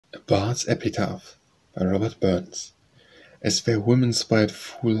A Bard's Epitaph by Robert Burns. As where whim-inspired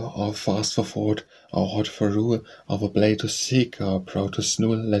fool, or fast for thought, or hot for rule, or blate to seek, or proud to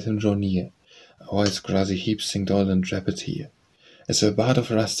snool, let him draw near. Or his grassy heap sing doll and drap here. As a bard of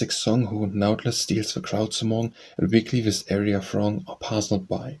rustic song, who noteless steals the crowds among, and weakly this area throng, or pass not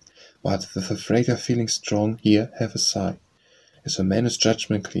by, but with a frater-feeling strong, here have a sigh. As a man whose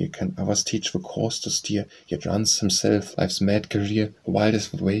judgment clear can others teach the course to steer, yet runs himself life's mad career, wild as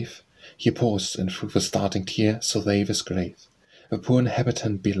the wave, here paused, and through the starting tear saw they his grave. The poor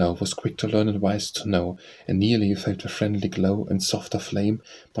inhabitant below was quick to learn and wise to know, and nearly felt the friendly glow and softer flame,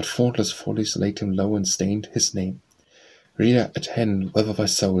 but thoughtless follies laid him low and stained his name. Reader, at hand, whether thy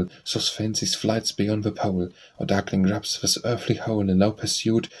soul soars fancy's flights beyond the pole, or darkling grabs this earthly hole in low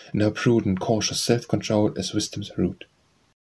pursuit, and her prudent, cautious self-control is wisdom's root.